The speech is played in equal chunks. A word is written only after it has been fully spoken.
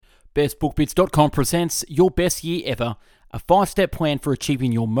BestBookBits.com presents Your Best Year Ever, a 5-step plan for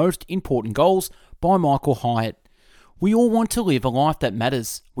achieving your most important goals by Michael Hyatt. We all want to live a life that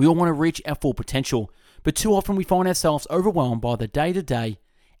matters. We all want to reach our full potential, but too often we find ourselves overwhelmed by the day-to-day.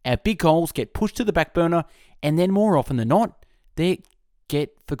 Our big goals get pushed to the back burner, and then more often than not, they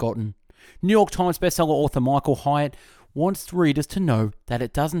get forgotten. New York Times bestseller author Michael Hyatt wants readers to know that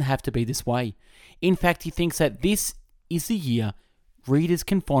it doesn't have to be this way. In fact, he thinks that this is the year readers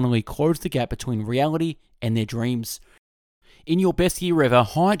can finally close the gap between reality and their dreams. In Your Best Year Ever,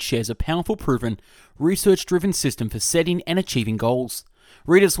 Hyatt shares a powerful, proven, research-driven system for setting and achieving goals.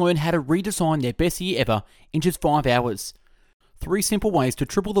 Readers learn how to redesign their best year ever in just 5 hours. 3 simple ways to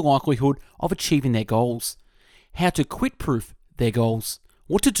triple the likelihood of achieving their goals. How to quit-proof their goals.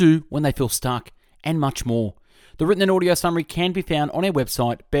 What to do when they feel stuck, and much more. The written and audio summary can be found on our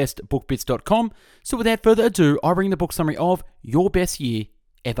website, bestbookbits.com. So without further ado, I bring the book summary of Your Best Year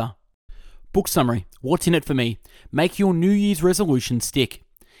Ever. Book summary. What's in it for me? Make your New Year's resolutions stick.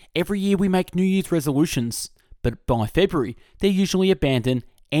 Every year we make New Year's resolutions, but by February, they usually abandon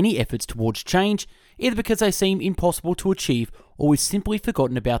any efforts towards change, either because they seem impossible to achieve or we've simply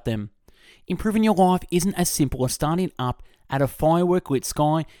forgotten about them. Improving your life isn't as simple as starting up at a firework-lit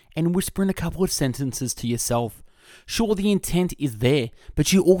sky and whispering a couple of sentences to yourself. Sure, the intent is there,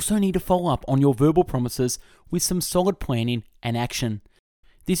 but you also need to follow up on your verbal promises with some solid planning and action.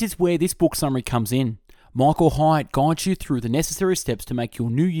 This is where this book summary comes in. Michael Hyatt guides you through the necessary steps to make your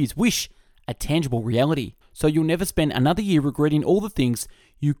New Year's wish a tangible reality, so you'll never spend another year regretting all the things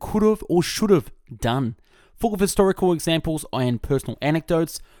you could have or should have done. Full of historical examples and personal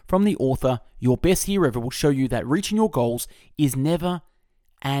anecdotes from the author, Your Best Year Ever will show you that reaching your goals is never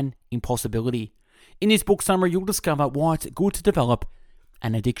an impossibility. In this book summary, you'll discover why it's good to develop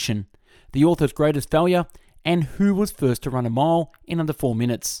an addiction, the author's greatest failure, and who was first to run a mile in under 4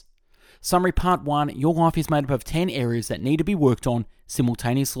 minutes. Summary Part 1, your life is made up of 10 areas that need to be worked on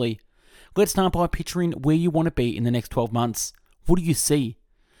simultaneously. Let's start by picturing where you want to be in the next 12 months. What do you see?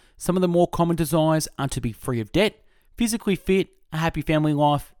 Some of the more common desires are to be free of debt, physically fit, a happy family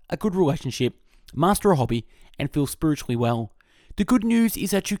life, a good relationship, master a hobby, and feel spiritually well. The good news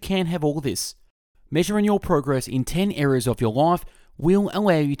is that you can have all this. Measuring your progress in 10 areas of your life will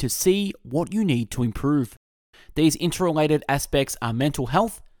allow you to see what you need to improve. These interrelated aspects are mental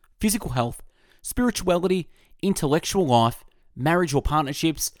health, physical health, spirituality, intellectual life, marriage or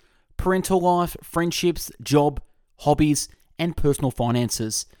partnerships, parental life, friendships, job, hobbies, and personal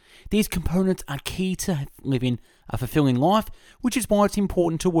finances. These components are key to living a fulfilling life, which is why it's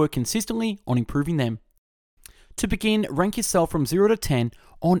important to work consistently on improving them. To begin, rank yourself from 0 to 10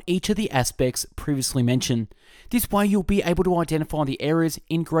 on each of the aspects previously mentioned. This way you'll be able to identify the areas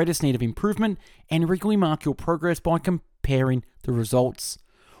in greatest need of improvement and regularly mark your progress by comparing the results.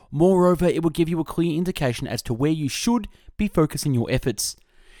 Moreover, it will give you a clear indication as to where you should be focusing your efforts.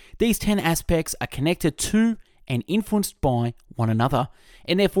 These 10 aspects are connected to and influenced by one another,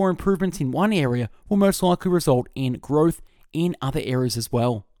 and therefore improvements in one area will most likely result in growth in other areas as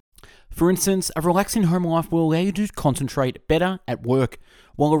well. For instance, a relaxing home life will allow you to concentrate better at work,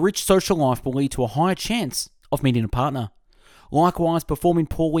 while a rich social life will lead to a higher chance of meeting a partner. Likewise, performing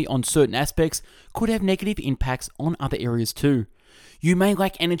poorly on certain aspects could have negative impacts on other areas too. You may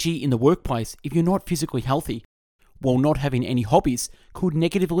lack energy in the workplace if you're not physically healthy, while not having any hobbies could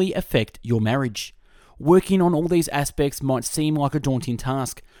negatively affect your marriage. Working on all these aspects might seem like a daunting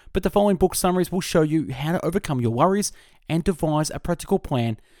task, but the following book summaries will show you how to overcome your worries and devise a practical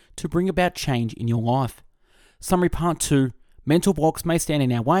plan to bring about change in your life. Summary Part 2, mental blocks may stand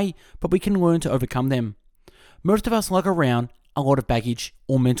in our way, but we can learn to overcome them. Most of us lug around a lot of baggage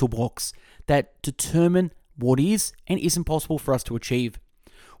or mental blocks that determine what is and isn't possible for us to achieve.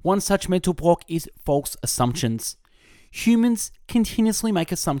 One such mental block is false assumptions. Humans continuously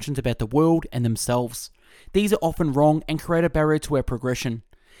make assumptions about the world and themselves. These are often wrong and create a barrier to our progression.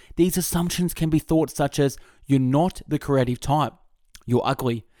 These assumptions can be thoughts such as, you're not the creative type, you're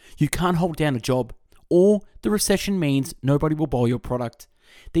ugly, you can't hold down a job, or the recession means nobody will buy your product.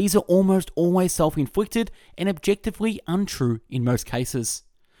 These are almost always self-inflicted and objectively untrue in most cases.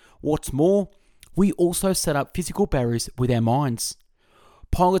 What's more, we also set up physical barriers with our minds.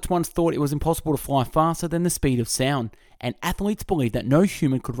 Pilots once thought it was impossible to fly faster than the speed of sound, and athletes believed that no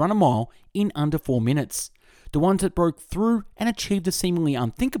human could run a mile in under 4 minutes. The ones that broke through and achieved the seemingly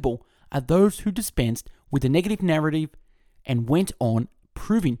unthinkable are those who dispensed with the negative narrative and went on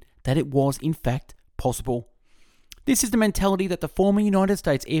proving that it was in fact possible. This is the mentality that the former United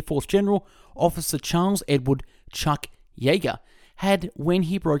States Air Force General Officer Charles Edward Chuck Yeager had when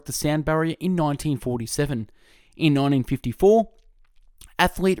he broke the sound barrier in 1947. In 1954,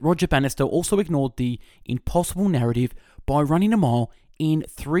 Athlete Roger Bannister also ignored the impossible narrative by running a mile in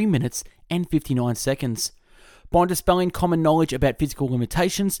 3 minutes and 59 seconds. By dispelling common knowledge about physical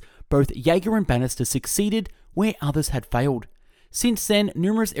limitations, both Yeager and Bannister succeeded where others had failed. Since then,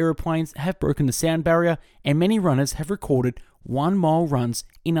 numerous aeroplanes have broken the sound barrier and many runners have recorded 1 mile runs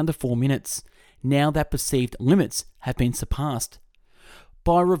in under 4 minutes, now that perceived limits have been surpassed.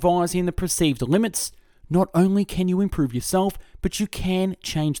 By revising the perceived limits, not only can you improve yourself, but you can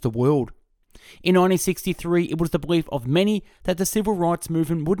change the world. In 1963, it was the belief of many that the civil rights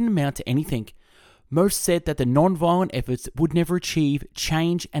movement wouldn't amount to anything. Most said that the non-violent efforts would never achieve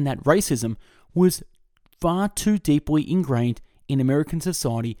change and that racism was far too deeply ingrained in American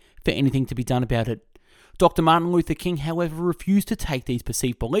society for anything to be done about it. Dr. Martin Luther King, however, refused to take these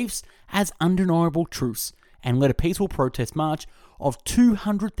perceived beliefs as undeniable truths and led a peaceful protest march of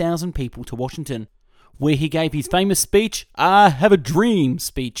 200,000 people to Washington, where he gave his famous speech, "I Have a Dream"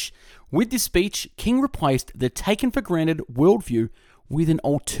 speech. With this speech, King replaced the taken-for-granted worldview with an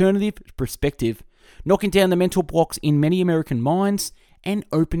alternative perspective, knocking down the mental blocks in many American minds and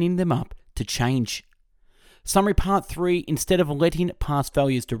opening them up to change. Summary Part 3, instead of letting past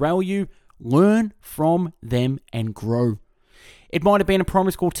failures derail you, learn from them and grow. It might have been a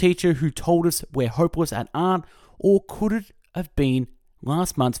primary school teacher who told us we're hopeless at art, or could it have been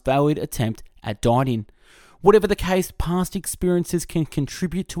last month's failed attempt at dieting? Whatever the case, past experiences can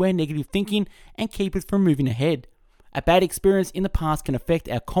contribute to our negative thinking and keep us from moving ahead. A bad experience in the past can affect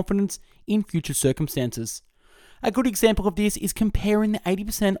our confidence in future circumstances. A good example of this is comparing the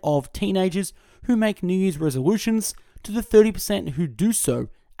 80% of teenagers who make New Year's resolutions to the 30% who do so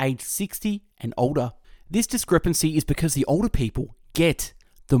aged 60 and older. This discrepancy is because the older people get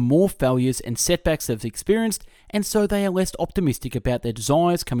the more failures and setbacks they've experienced, and so they are less optimistic about their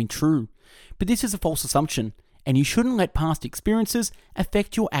desires coming true. But this is a false assumption, and you shouldn't let past experiences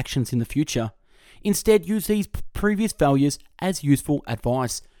affect your actions in the future. Instead, use these previous failures as useful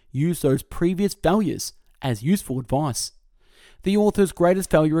advice. Use those previous failures as useful advice. The author's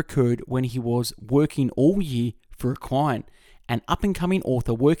greatest failure occurred when he was working all year for a client, an up-and-coming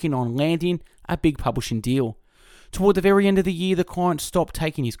author working on landing a big publishing deal. Toward the very end of the year, the client stopped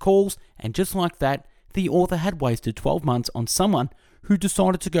taking his calls, and just like that, the author had wasted 12 months on someone who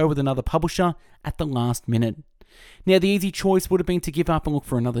decided to go with another publisher at the last minute. Now, the easy choice would have been to give up and look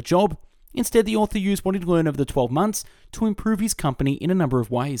for another job. Instead, the author used what he'd learned over the 12 months to improve his company in a number of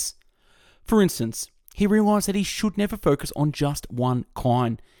ways. For instance, he realized that he should never focus on just one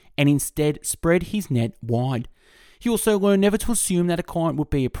client, and instead spread his net wide. He also learned never to assume that a client would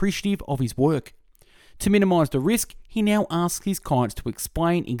be appreciative of his work. To minimize the risk, he now asks his clients to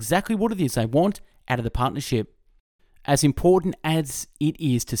explain exactly what it is they want out of the partnership. As important as it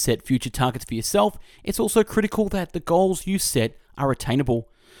is to set future targets for yourself, it's also critical that the goals you set are attainable.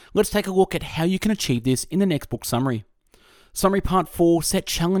 Let's take a look at how you can achieve this in the next book summary. Summary Part 4, set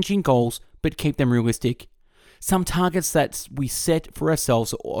challenging goals, but keep them realistic. Some targets that we set for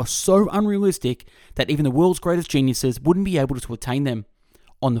ourselves are so unrealistic that even the world's greatest geniuses wouldn't be able to attain them.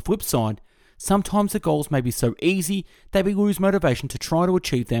 On the flip side, sometimes the goals may be so easy that we lose motivation to try to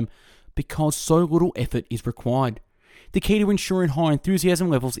achieve them because so little effort is required. The key to ensuring high enthusiasm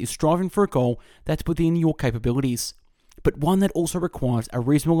levels is striving for a goal that's within your capabilities, but one that also requires a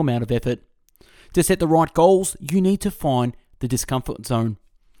reasonable amount of effort. To set the right goals, you need to find the discomfort zone.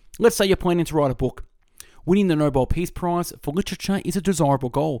 Let's say you're planning to write a book. Winning the Nobel Peace Prize for Literature is a desirable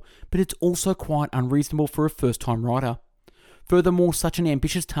goal, but it's also quite unreasonable for a first-time writer. Furthermore, such an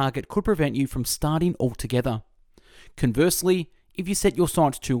ambitious target could prevent you from starting altogether. Conversely, if you set your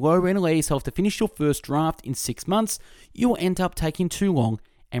sights too low and allow yourself to finish your first draft in 6 months, you will end up taking too long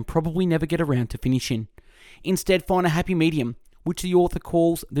and probably never get around to finishing. Instead, find a happy medium, which the author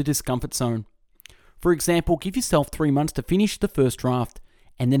calls the discomfort zone. For example, give yourself 3 months to finish the first draft,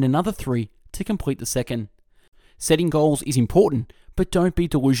 and then another 3 to complete the second. Setting goals is important, but don't be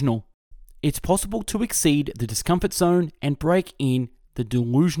delusional. It's possible to exceed the discomfort zone and break in the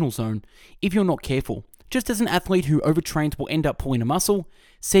delusional zone if you're not careful. Just as an athlete who overtrains will end up pulling a muscle,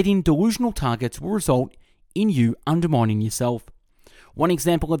 setting delusional targets will result in you undermining yourself. One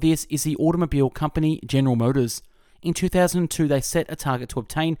example of this is the automobile company General Motors. In 2002, they set a target to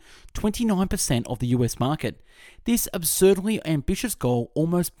obtain 29% of the US market. This absurdly ambitious goal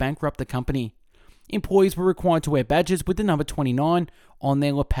almost bankrupted the company. Employees were required to wear badges with the number 29 on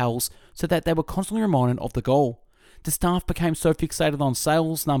their lapels so that they were constantly reminded of the goal. The staff became so fixated on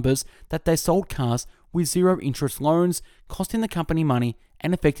sales numbers that they sold cars with zero interest loans, costing the company money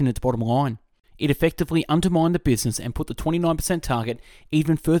and affecting its bottom line. It effectively undermined the business and put the 29% target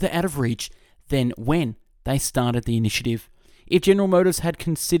even further out of reach than when they started the initiative. If General Motors had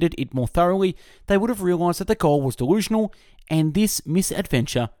considered it more thoroughly, they would have realized that the goal was delusional and this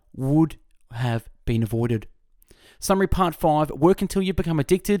misadventure would have been avoided. Summary Part 5, work until you become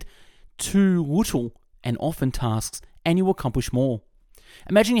addicted to little and often tasks and you accomplish more.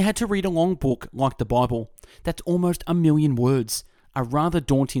 Imagine you had to read a long book like the Bible. That's almost 1,000,000 words, a rather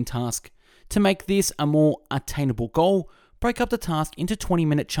daunting task. To make this a more attainable goal, break up the task into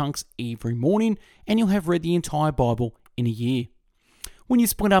 20-minute chunks every morning and you'll have read the entire Bible in a year. When you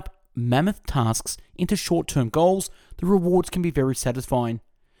split up mammoth tasks into short-term goals, the rewards can be very satisfying.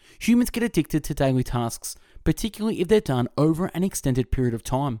 Humans get addicted to daily tasks, particularly if they're done over an extended period of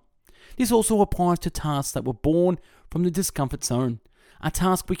time. This also applies to tasks that were born from the discomfort zone. A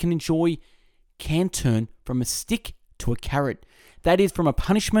task we can enjoy can turn from a stick to a carrot. That is, from a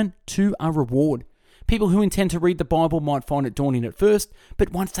punishment to a reward. People who intend to read the Bible might find it daunting at first,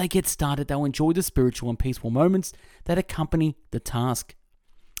 but once they get started, they'll enjoy the spiritual and peaceful moments that accompany the task.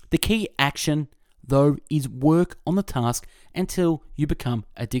 The key action, though, is work on the task until you become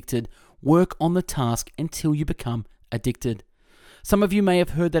addicted. Work on the task until you become addicted. Some of you may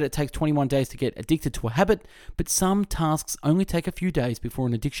have heard that it takes 21 days to get addicted to a habit, but some tasks only take a few days before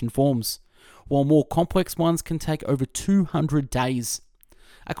an addiction forms, while more complex ones can take over 200 days.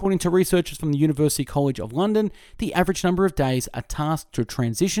 According to researchers from the University College of London, the average number of days a task to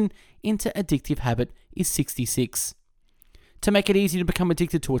transition into addictive habit is 66. To make it easy to become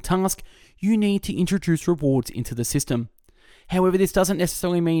addicted to a task, you need to introduce rewards into the system. However, this doesn't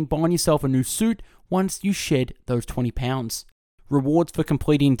necessarily mean buying yourself a new suit once you shed those 20 pounds. Rewards for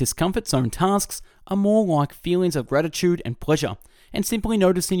completing discomfort zone tasks are more like feelings of gratitude and pleasure, and simply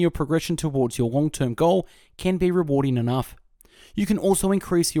noticing your progression towards your long-term goal can be rewarding enough. You can also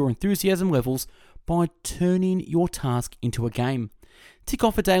increase your enthusiasm levels by turning your task into a game. Tick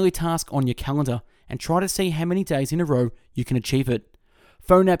off a daily task on your calendar and try to see how many days in a row you can achieve it.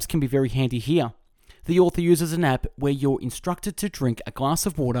 Phone apps can be very handy here. The author uses an app where you're instructed to drink a glass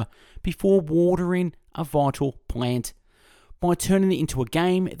of water before watering a vital plant. By turning it into a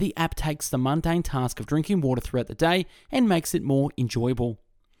game, the app takes the mundane task of drinking water throughout the day and makes it more enjoyable.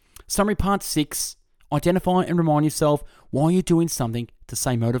 Summary Part 6. Identify and remind yourself why you're doing something to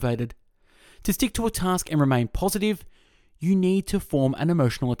stay motivated. To stick to a task and remain positive, you need to form an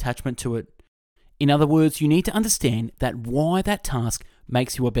emotional attachment to it. In other words, you need to understand that why that task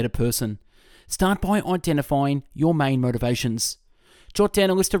makes you a better person. Start by identifying your main motivations. Jot down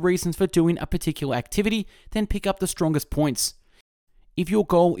a list of reasons for doing a particular activity, then pick up the strongest points. If your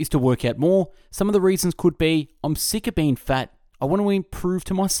goal is to work out more, some of the reasons could be, I'm sick of being fat. I want to prove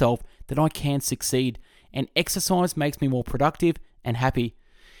to myself that I can succeed, and exercise makes me more productive and happy.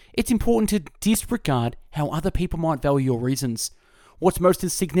 It's important to disregard how other people might value your reasons. What's most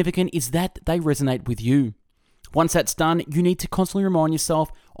significant is that they resonate with you. Once that's done, you need to constantly remind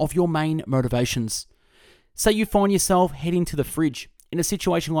yourself of your main motivations. Say you find yourself heading to the fridge. In a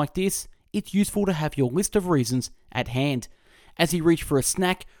situation like this, it's useful to have your list of reasons at hand. As you reach for a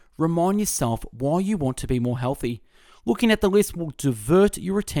snack, remind yourself why you want to be more healthy. Looking at the list will divert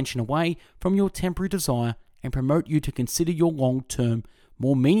your attention away from your temporary desire and promote you to consider your long-term,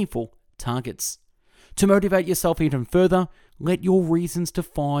 more meaningful targets. To motivate yourself even further, let your reasons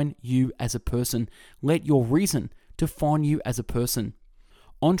define you as a person. Let your reason define you as a person.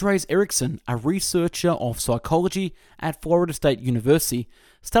 Andres Erickson, a researcher of psychology at Florida State University,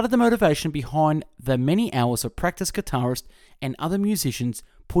 studied the motivation behind the many hours of practice guitarists and other musicians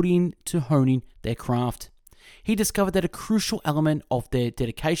put into honing their craft. He discovered that a crucial element of their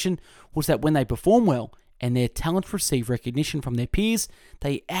dedication was that when they perform well and their talents receive recognition from their peers,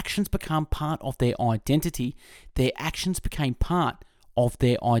 their actions become part of their identity. Their actions became part of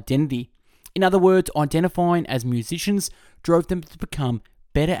their identity. In other words, identifying as musicians drove them to become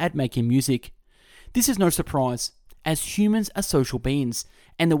better at making music. This is no surprise, as humans are social beings,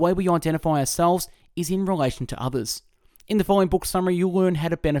 and the way we identify ourselves is in relation to others. In the following book summary, you'll learn how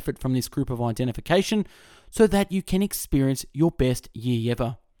to benefit from this group of identification so that you can experience your best year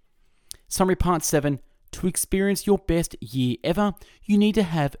ever. Summary Part 7. To experience your best year ever, you need to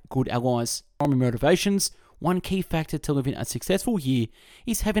have good allies. Primary motivations. One key factor to living a successful year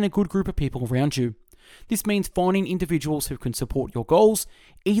is having a good group of people around you. This means finding individuals who can support your goals,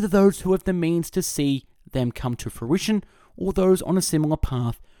 either those who have the means to see them come to fruition, or those on a similar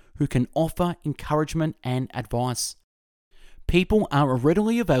path who can offer encouragement and advice. People are a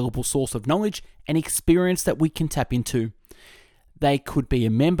readily available source of knowledge and experience that we can tap into. They could be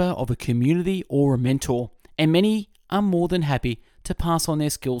a member of a community or a mentor, and many are more than happy to pass on their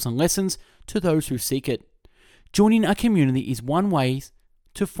skills and lessons to those who seek it. Joining a community is one way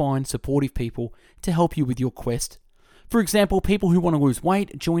to find supportive people to help you with your quest. For example, people who want to lose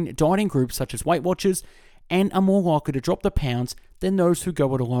weight join dieting groups such as Weight Watchers and are more likely to drop the pounds than those who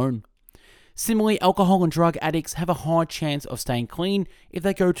go it alone. Similarly, alcohol and drug addicts have a high chance of staying clean if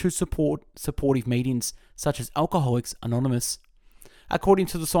they go to supportive meetings, such as Alcoholics Anonymous. According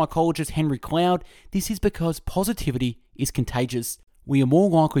to the psychologist Henry Cloud, this is because positivity is contagious. We are more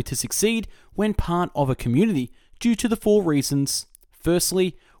likely to succeed when part of a community due to the 4 reasons.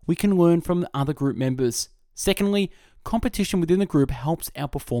 Firstly, we can learn from the other group members. Secondly, competition within the group helps our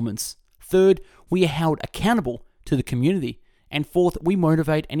performance. Third, we are held accountable to the community. And fourth, we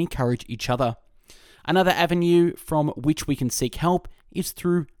motivate and encourage each other. Another avenue from which we can seek help is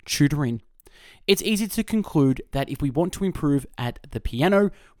through tutoring. It's easy to conclude that if we want to improve at the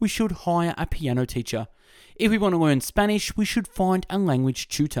piano, we should hire a piano teacher. If we want to learn Spanish, we should find a language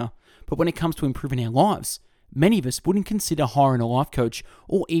tutor. But when it comes to improving our lives, many of us wouldn't consider hiring a life coach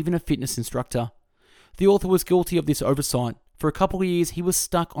or even a fitness instructor. The author was guilty of this oversight. For a couple of years, he was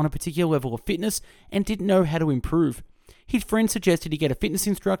stuck on a particular level of fitness and didn't know how to improve. His friend suggested he get a fitness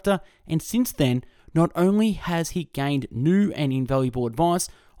instructor, and since then, not only has he gained new and invaluable advice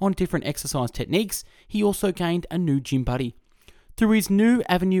on different exercise techniques, he also gained a new gym buddy. Through his new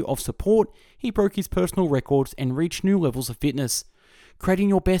avenue of support, he broke his personal records and reached new levels of fitness. Creating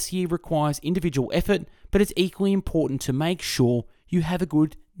your best year requires individual effort, but it's equally important to make sure you have a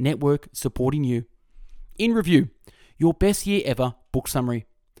good network supporting you. In review, your best year ever book summary.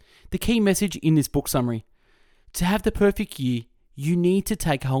 The key message in this book summary: to have the perfect year, you need to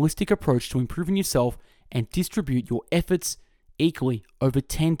take a holistic approach to improving yourself and distribute your efforts equally over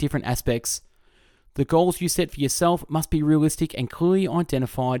 10 different aspects. The goals you set for yourself must be realistic and clearly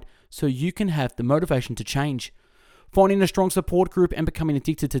identified so you can have the motivation to change. Finding a strong support group and becoming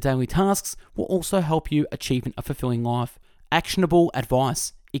addicted to daily tasks will also help you achieve a fulfilling life. Actionable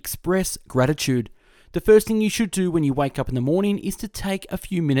advice: express gratitude. The first thing you should do when you wake up in the morning is to take a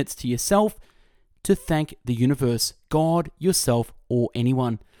few minutes to yourself to thank the universe, God, yourself, or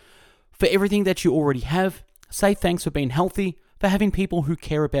anyone. For everything that you already have, say thanks for being healthy, for having people who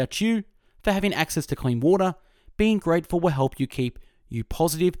care about you, for having access to clean water. Being grateful will help you keep you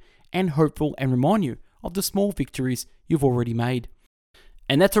positive and hopeful and remind you of the small victories you've already made.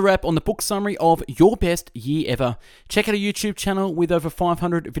 And that's a wrap on the book summary of Your Best Year Ever. Check out our YouTube channel with over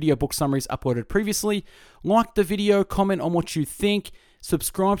 500 video book summaries uploaded previously. Like the video, comment on what you think.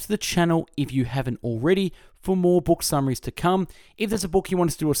 Subscribe to the channel if you haven't already for more book summaries to come. If there's a book you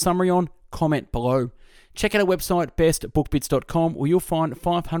want us to do a summary on, comment below. Check out our website, bestbookbits.com, where you'll find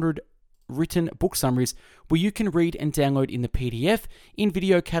 500 written book summaries where you can read and download in the PDF in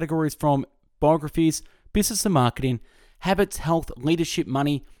video categories from biographies, business and marketing, habits, health, leadership,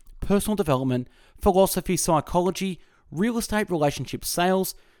 money, personal development, philosophy, psychology, real estate, relationships,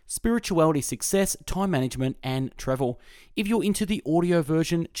 sales, spirituality, success, time management, and travel. If you're into the audio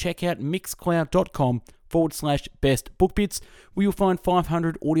version, check out mixcloud.com/bestbookbits, where you'll find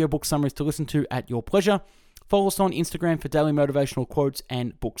 500 audiobook summaries to listen to at your pleasure. Follow us on Instagram for daily motivational quotes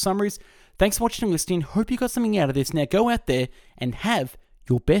and book summaries. Thanks for watching and listening. Hope you got something out of this. Now go out there and have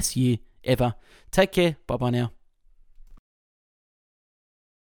your best year ever. Take care. Bye-bye now.